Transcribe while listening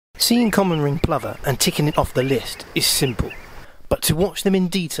Seeing common ringed plover and ticking it off the list is simple, but to watch them in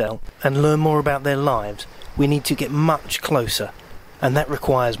detail and learn more about their lives, we need to get much closer, and that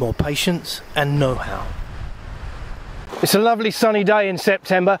requires more patience and know-how. It's a lovely sunny day in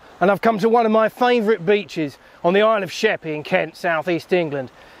September, and I've come to one of my favourite beaches on the Isle of Sheppey in Kent, South East England.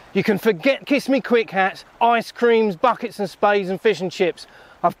 You can forget Kiss Me Quick hats, ice creams, buckets and spades and fish and chips.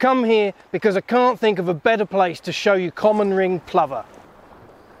 I've come here because I can't think of a better place to show you common ringed plover.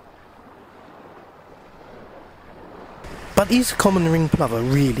 But is common ringed plover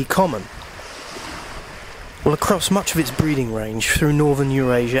really common? Well, across much of its breeding range through northern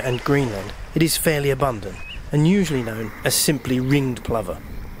Eurasia and Greenland, it is fairly abundant and usually known as simply ringed plover.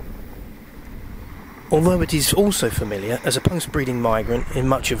 Although it is also familiar as a post-breeding migrant in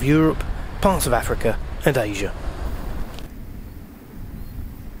much of Europe, parts of Africa and Asia.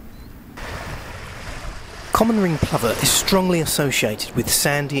 Common ringed plover is strongly associated with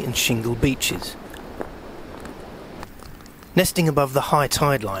sandy and shingle beaches, nesting above the high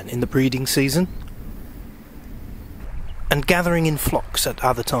tide line in the breeding season and gathering in flocks at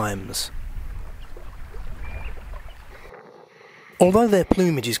other times. Although their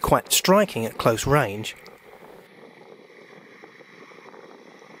plumage is quite striking at close range,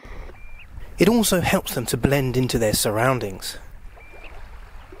 it also helps them to blend into their surroundings,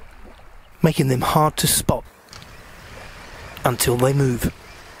 making them hard to spot until they move.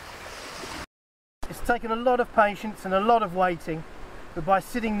 It's taken a lot of patience and a lot of waiting, but by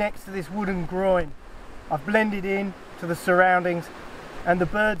sitting next to this wooden groin, I've blended in to the surroundings, and the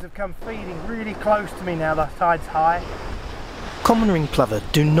birds have come feeding really close to me now the tide's high. Common ringed plover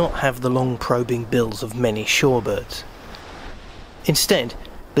do not have the long probing bills of many shorebirds. Instead,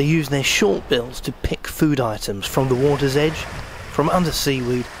 they use their short bills to pick food items from the water's edge, from under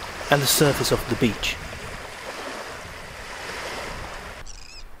seaweed and the surface of the beach.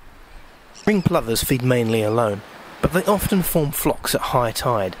 Ringed plovers feed mainly alone, but they often form flocks at high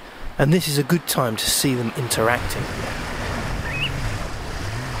tide, and this is a good time to see them interacting.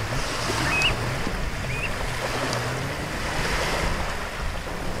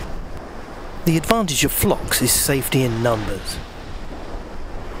 The advantage of flocks is safety in numbers.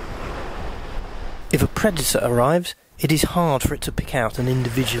 If a predator arrives, it is hard for it to pick out an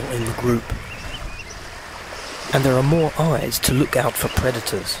individual in the group, and there are more eyes to look out for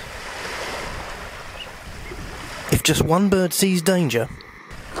predators. If just one bird sees danger,